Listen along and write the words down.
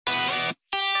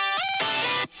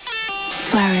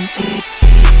Alright,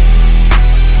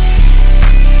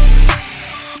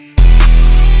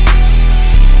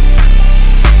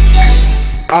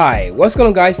 what's going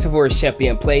on guys, Follow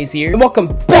ChampionPlayz here, and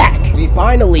welcome back! We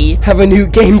finally have a new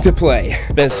game to play.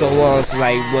 It's been so long since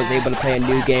I was able to play a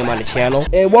new game on the channel.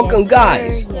 And welcome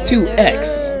guys to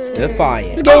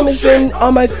XDefiant. This game has been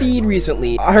on my feed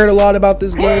recently. I heard a lot about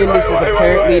this game. This is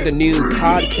apparently the new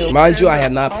COD kill. Mind you, I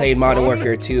have not played Modern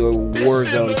Warfare 2 or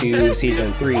Warzone 2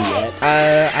 Season 3 yet.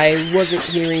 I wasn't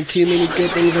hearing too many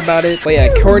good things about it. But yeah,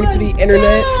 according to the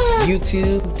internet,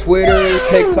 YouTube, Twitter,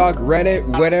 TikTok, Reddit,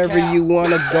 whatever you want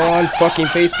to go on, fucking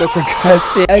Facebook for God's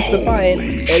sake,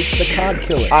 XDefiant is the COD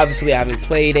killer. Obviously, I haven't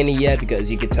played any yet because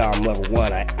you can tell I'm level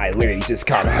 1. I literally just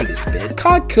got on this bit. The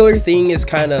COD killer thing is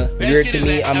kind of weird to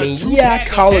me. I mean, yeah,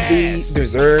 Call of Duty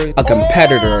deserves a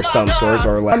competitor of some sorts,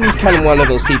 or like, I'm just kind of one of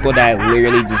those people that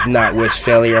literally does not wish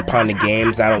failure upon the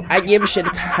games. I give a shit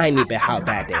a tiny bit how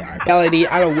bad they are. In reality,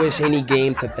 I don't wish any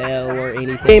game to fail or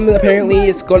anything. Game apparently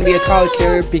is going to be a COD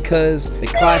killer because the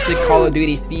classic Call of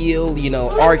Duty feel, you know,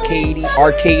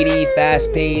 arcadey,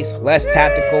 fast-paced, less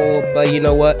tactical. But you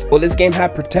know what? Will this game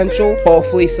have potential?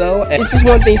 Hopefully so. And it's just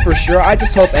one thing for sure. I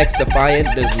just hope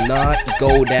XDefiant does not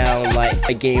go down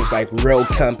like games like Real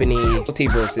Company,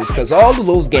 Multiverses, because all of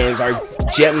those games are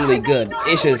genuinely good.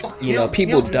 It's just, you know,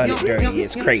 people done it dirty.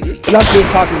 It's crazy. Enough me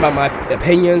talking about my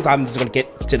opinions. I'm just gonna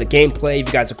get to the gameplay. If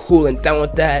you guys are cool and done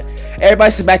with that,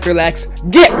 everybody sit back, relax,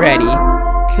 get ready,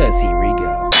 cause here we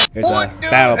go. There's a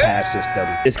battle pass system.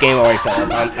 This game already fell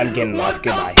off. I'm getting off.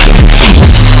 Goodbye.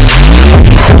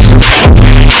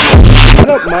 I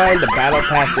don't mind the battle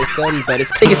pass system, but I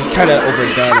think it's kind of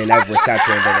overdone and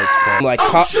oversaturated at this point. Like,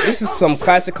 this is some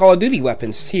classic Call of Duty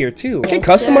weapons here too. I can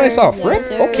customize off rip.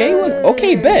 Okay,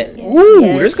 okay, bet.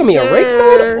 Ooh, there's gonna be a rank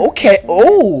mode. Okay.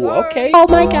 Oh, okay. Oh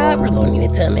my God, we're going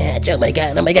into a match. Oh my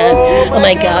God. Oh my God. Oh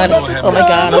my God. Oh my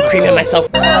God. I'm creaming myself.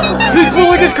 He's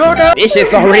pulling his card out. This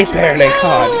shit's already better than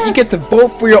COD. You get to vote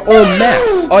for your own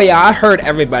maps. Oh yeah, I heard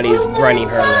everybody's grinding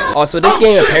her already. Also, this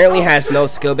game apparently has no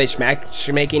skill-based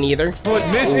matchmaking either. Ooh,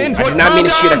 I did not mean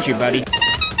to shoot at you, buddy.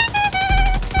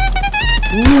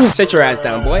 Ooh, sit your ass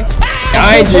down, boy.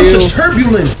 I do.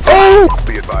 Oh!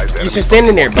 You should stand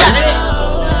in there, buddy.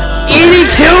 And he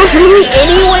kills me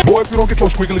anyway. Boy, if you don't get your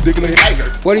squiggly diggly.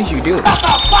 What did you do?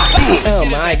 Oh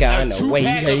my God! No way.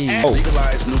 Hey. Oh.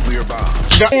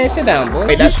 Man, sit down, boy.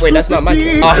 Wait, that's not my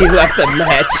turn. Oh, he left the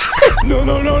match. No.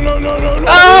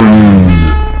 Oh!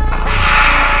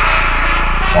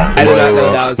 I did not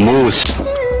know that was moose.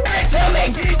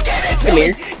 Come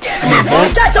here.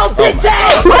 Shut your bitch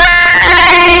ass!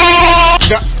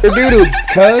 Dude,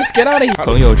 cuz, get out of here.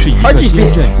 Archie's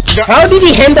bitch. How did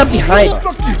he end up behind?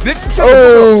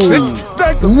 Oh. Dude.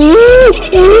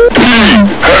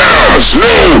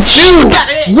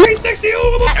 360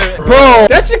 over. Bro,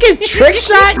 that's just a trick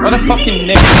shot? What a fucking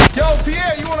nigga. Yo,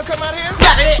 Pierre, you wanna come out here?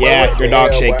 Yeah, your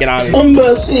dog shit. Get out of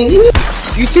here.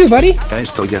 You too, buddy.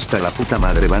 Estoy hasta la puta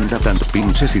madre banda tantos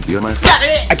pinches idiomas.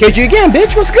 I killed you again,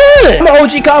 bitch. What's good? I'm an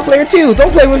OG COD player too.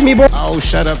 Don't play with me, boy. Oh,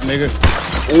 shut up, nigga.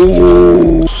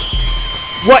 Ooh.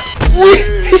 What?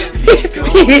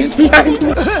 He's behind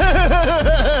me.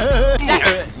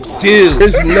 Dude,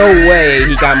 there's no way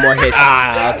he got more hits.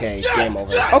 Ah, okay. Game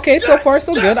over. Okay, so far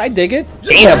so good. I dig it.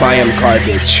 Damn, I am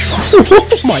garbage.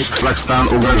 Oh my God.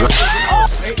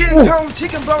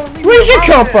 Where did you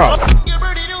come from?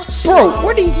 Bro,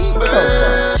 where did he come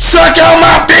from? Suck out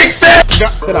my big fat!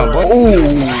 Sit down, boy.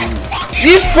 Ooh.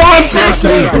 You spawned back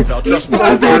there! You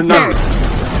spawned back there!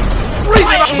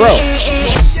 Bro.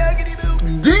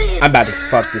 I'm about to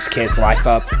fuck this kid's life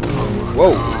up.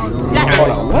 Whoa. Hold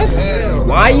on, what?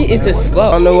 Why is it slow?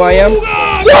 I don't know who I am.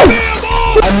 Whoa!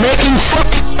 I'm making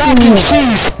fucking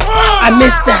cheese! I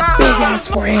missed that big ass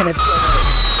forehand.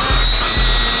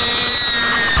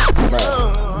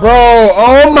 Bro,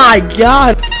 oh my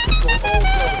God!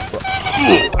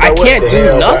 I can't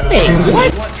do nothing.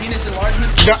 What?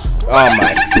 Oh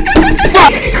my!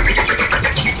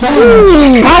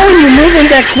 How are you moving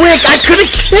that quick? I could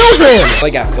have killed him. I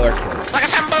got 4 kills.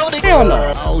 Hell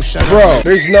no. Oh, bro,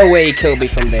 there's no way he killed me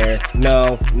from there.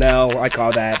 No, I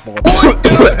call that bull.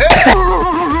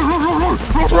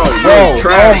 Bro,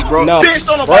 no,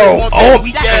 bro, oh,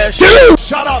 dude,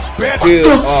 shut up, bitch. Dude,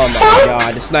 oh my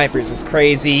God, the snipers is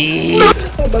crazy.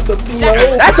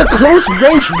 That's a close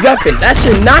range weapon. That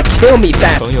should not kill me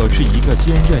fast.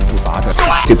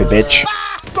 Stupid bitch.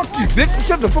 Fuck you, bitch.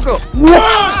 Shut the fuck up.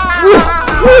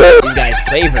 You guys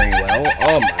play very well.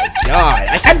 Oh my god.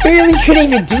 I barely couldn't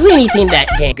even do anything that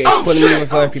game. You guys putting me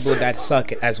with other people that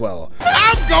suck as well.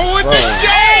 I'm going to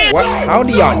jail! What? How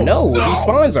do y'all know these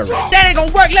spawns are right? That ain't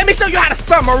gonna work. Let me show you how to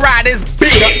summarize this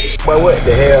bitch. But what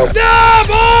the hell?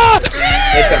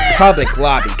 It's a public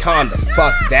lobby. Calm the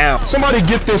fuck down. Somebody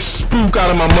get this spook out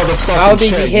of my motherfucking How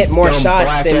did you hit more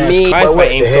shots than me? Why is my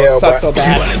aim suck so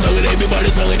bad?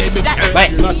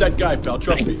 You're not that guy, pal.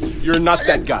 Trust me. You're not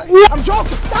that guy. I'm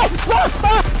joking.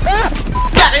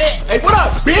 Hey, what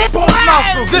up, bitch?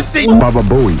 This is Baba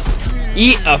Bowie.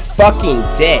 Eat a fucking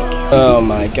dick. Oh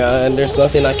my god, there's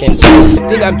nothing I can do. I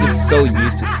think I'm just so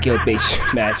used to skill-based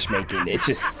matchmaking. It's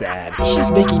just sad. It's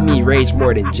just making me rage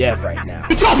more than Jeff right now.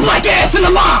 Drop like ass in the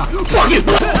mom. Fucking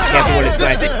Careful when it's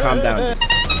nice, calm down.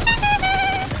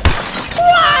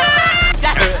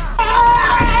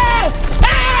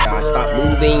 God, stop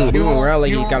moving around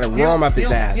like you gotta warm up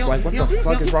his ass. Like, what the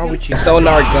fuck is wrong with you?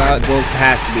 Sonar goes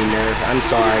has to be nerfed. I'm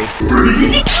sorry.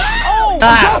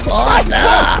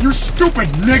 you stupid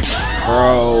Nick.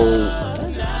 Bro,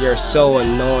 you're so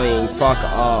annoying. Fuck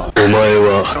off.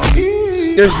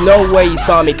 There's no way you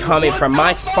saw me coming from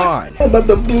my spawn. I'm about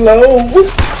to blow.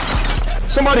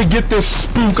 Somebody get this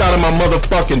spook out of my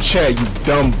motherfucking chair, you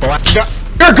dumb black.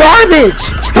 You're garbage!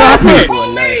 Stop it! For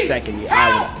another second, I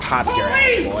would have popped your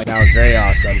ass, boy. That was very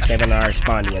awesome. Kevin and I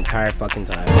spawned the entire fucking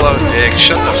time. Hello, Dick.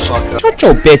 Shut the fuck up. Shut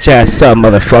your bitch ass up,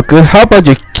 motherfucker. How about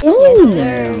you? Ooh.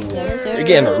 You're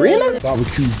getting arena?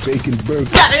 Barbecue bacon burger.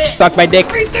 Suck my dick.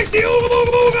 360.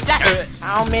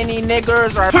 How many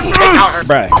niggers are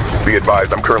Bruh. Be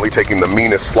advised, I'm currently taking the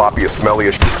meanest, sloppiest,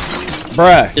 smelliest.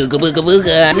 Bruh. Ooga booga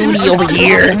booga. Booty over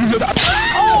here.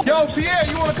 Yo, Pierre,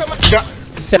 you wanna come out?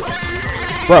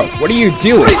 Bro, what are you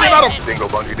doing? Dingo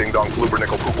bungee ding dong floober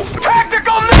nickel poople snip.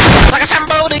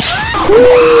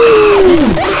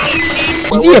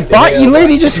 Is he a bot? You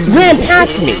literally just ran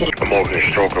past me. I'm over here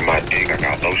stroking my dick. I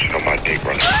got lotion on my dick,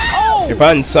 brother. Your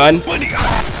button, son.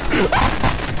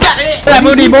 That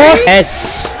booty boy.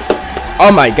 Yes.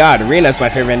 Oh my god, arena's my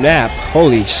favorite map.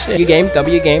 Holy shit. U game,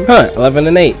 W game. Huh, 11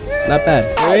 and 8. Not bad.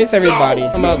 Anyways, everybody,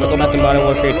 I'm about to go back to Modern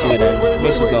Warfare 2 then.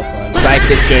 This is no fun. Like,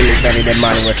 this game is better than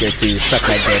Modern Warfare 2. Suck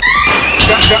my dick.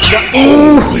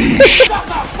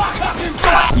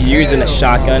 You're using a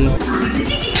shotgun.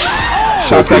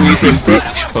 Shotgun using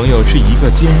bitch. 朋友是一个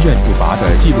坚韧不拔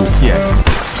的纪录片。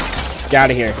 Get out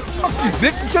of here.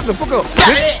 Nick, shut the fuck up.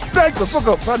 Nick, back the fuck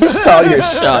up. Just all your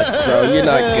shots, bro. You're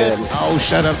not good. Oh,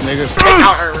 shut up, nigga.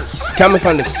 He's coming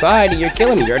from the side and you're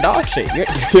killing me. You're dog shit.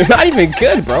 You're not even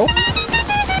good, bro.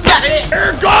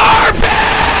 You're garbage.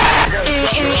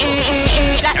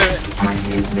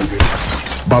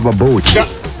 Baba Bowie.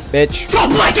 Bitch. Drop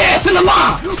like ass in the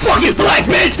mom. Fucking black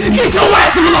bitch. Get your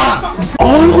ass in the mom.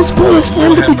 All those bullets for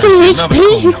him to be 2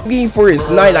 HP. Looking for his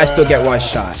night, I still get one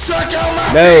shot.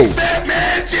 No.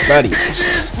 Buddy.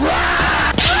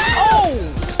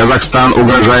 Kazakhstan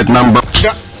угрожает нам.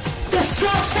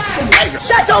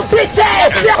 Shut your bitch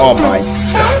ass up. Oh my.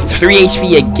 3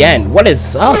 HP again. What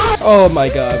is up? Oh my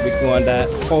god, we won that.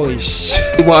 Holy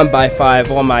shit. We won by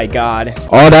 5. Oh my god.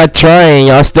 All that trying,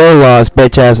 y'all still lost,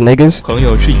 bitch ass niggas. 朋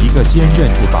友是一个坚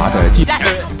韧不拔的纪录。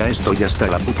 Estoy hasta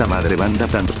la puta madre banda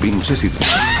tantos pinches y...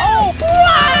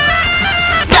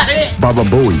 Baba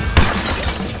Bowie.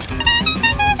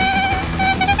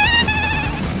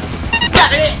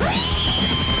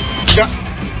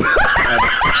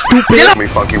 Stupid. Me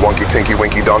funky wonky tinky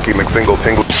winky donkey McFingle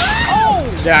tingle.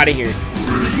 Get out of here.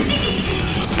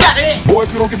 Boy,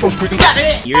 if you don't get those squeaky.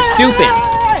 You're stupid.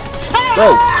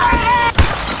 Bro.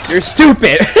 You're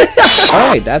stupid.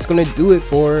 Alright, that's gonna do it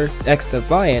for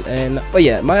XDefiant. But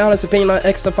yeah, my honest opinion on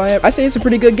XDefiant, I say it's a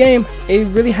pretty good game. It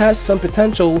really has some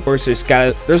potential. Of course, there's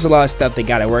a lot of stuff they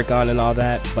gotta work on and all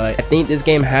that, but I think this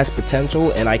game has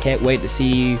potential and I can't wait to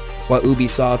see what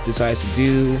Ubisoft decides to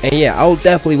do. And yeah, I'll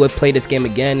definitely would play this game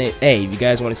again. And hey, if you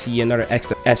guys want to see another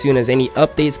as soon as any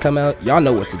updates come out, y'all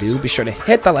know what to do. Be sure to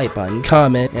hit the like button,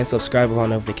 comment, and subscribe with all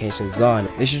notifications on.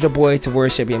 This is your boy Follow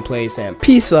ChampionPlayz, and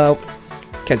peace out.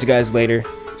 Catch you guys later.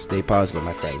 Stay positive,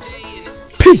 my friends.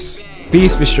 Peace.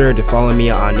 Please be sure to follow me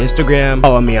on Instagram,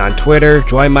 follow me on Twitter,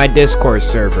 join my Discord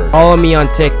server, follow me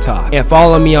on TikTok, and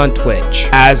follow me on Twitch.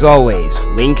 As always,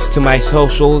 links to my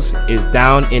socials is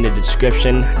down in the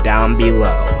description down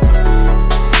below.